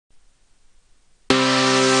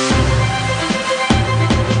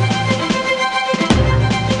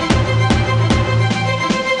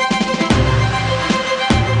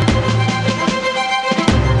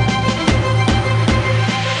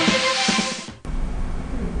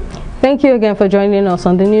Thank you again for joining us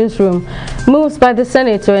on the newsroom. Moves by the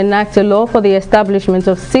Senate to enact a law for the establishment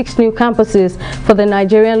of 6 new campuses for the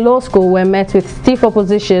Nigerian Law School were met with stiff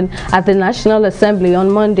opposition at the National Assembly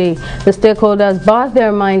on Monday. The stakeholders barred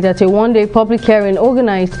their minds at a one-day public hearing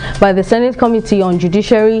organized by the Senate Committee on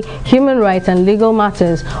Judiciary, Human Rights and Legal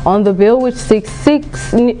Matters on the bill which seeks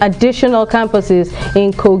 6 additional campuses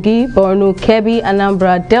in Kogi, Borno, Kebbi,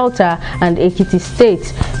 Anambra, Delta and Ekiti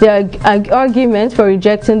states. Their arguments for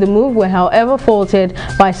rejecting the move were however faulted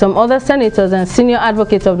by some other senators and senior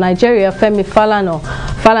advocates of Nigeria, Femi Falana.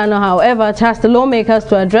 Falana, however, tasked the lawmakers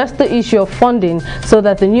to address the issue of funding so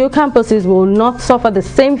that the new campuses will not suffer the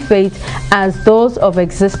same fate as those of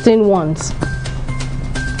existing ones.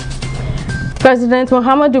 President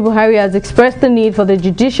Muhammadu Buhari has expressed the need for the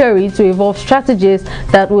judiciary to evolve strategies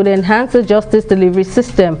that would enhance the justice delivery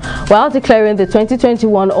system. While declaring the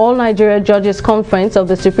 2021 All-Nigeria Judges Conference of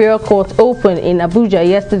the Superior Court open in Abuja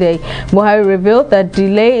yesterday, Buhari revealed that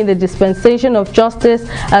delay in the dispensation of justice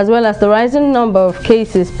as well as the rising number of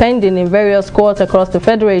cases pending in various courts across the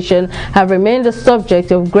Federation have remained a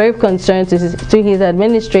subject of grave concern to his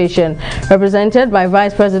administration. Represented by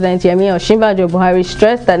Vice President Yemi Osinbajo, Buhari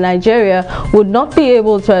stressed that Nigeria would not be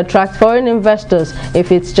able to attract foreign investors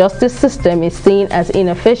if its justice system is seen as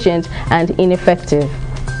inefficient and ineffective.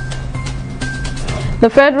 The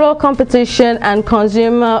Federal Competition and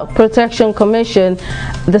Consumer Protection Commission,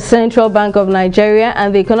 the Central Bank of Nigeria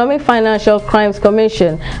and the Economic Financial Crimes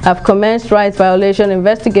Commission have commenced rights violation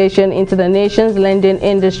investigation into the nation's lending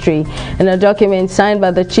industry. In a document signed by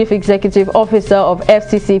the Chief Executive Officer of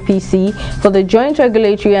FCCPC for the Joint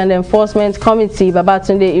Regulatory and Enforcement Committee,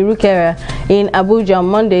 Babatunde Irukere, in Abuja on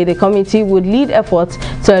Monday, the committee would lead efforts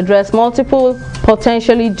to address multiple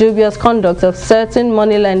potentially dubious conduct of certain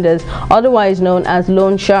money lenders, otherwise known as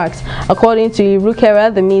loan sharks. According to Irukere,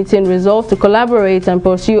 the meeting resolved to collaborate and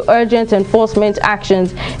pursue urgent enforcement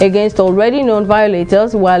actions against already known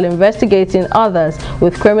violators while investigating others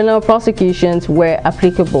with criminal prosecutions where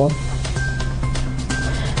applicable.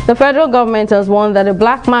 The federal government has warned that a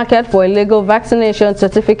black market for illegal vaccination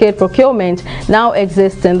certificate procurement now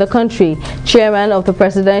exists in the country. Chairman of the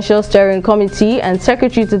Presidential Steering Committee and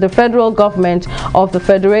Secretary to the Federal Government of the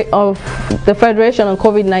Federation on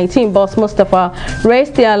COVID-19, Boss Mustafa,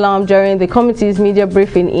 raised the alarm during the committee's media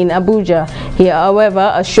briefing in Abuja. He,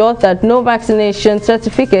 however, assured that no vaccination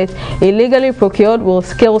certificate illegally procured will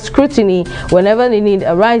scale scrutiny whenever the need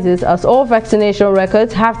arises, as all vaccination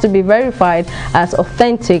records have to be verified as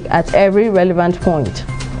authentic at every relevant point.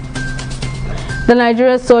 The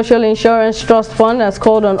Nigeria Social Insurance Trust Fund has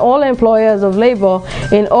called on all employers of labor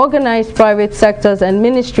in organized private sectors and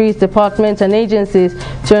ministries, departments and agencies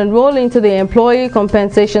to enroll into the Employee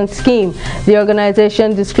Compensation Scheme. The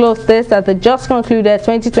organization disclosed this at the just concluded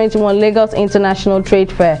 2021 Lagos International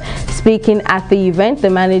Trade Fair. Speaking at the event, the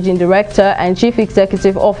Managing Director and Chief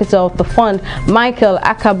Executive Officer of the fund, Michael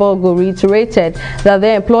Akabogo, reiterated that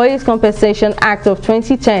the Employees Compensation Act of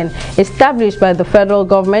 2010, established by the federal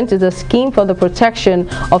government, is a scheme for the protection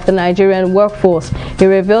of the Nigerian workforce. He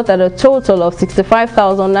revealed that a total of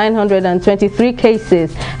 65,923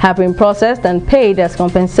 cases have been processed and paid as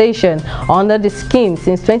compensation under the scheme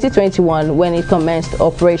since 2021 when it commenced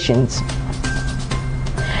operations.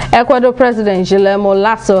 Ecuador President Guillermo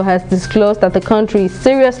Lasso has disclosed that the country is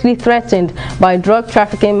seriously threatened by drug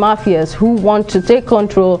trafficking mafias who want to take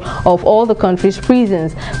control of all the country's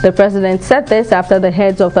prisons. The president said this after the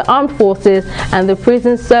heads of the armed forces and the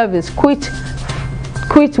prison service quit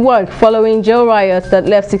work following jail riots that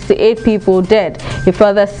left 68 people dead. He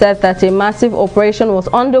further said that a massive operation was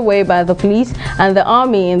underway by the police and the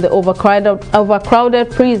army in the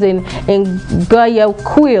overcrowded prison in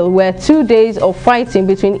Guayaquil, where 2 days of fighting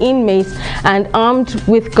between inmates and armed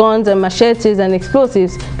with guns and machetes and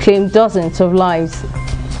explosives claimed dozens of lives.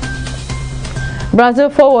 Brazil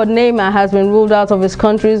forward Neymar has been ruled out of his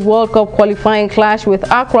country's World Cup qualifying clash with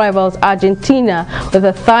arch rivals Argentina with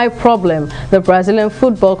a thigh problem. The Brazilian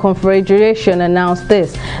Football Confederation announced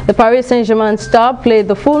this. The Paris Saint-Germain star played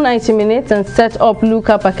the full 90 minutes and set up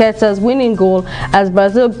Luca Paqueta's winning goal as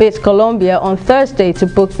Brazil beat Colombia on Thursday to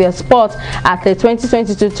book their spot at the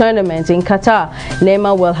 2022 tournament in Qatar.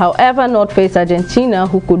 Neymar will, however, not face Argentina,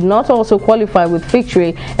 who could not also qualify with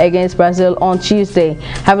victory against Brazil on Tuesday.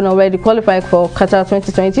 Having already qualified for Qatar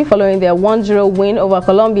 2020 following their 1-0 win over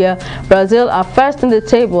Colombia, Brazil are first in the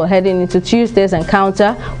table heading into Tuesday's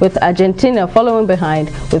encounter, with Argentina following behind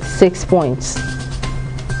with 6 points.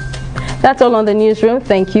 That's all on the newsroom.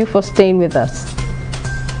 Thank you for staying with us.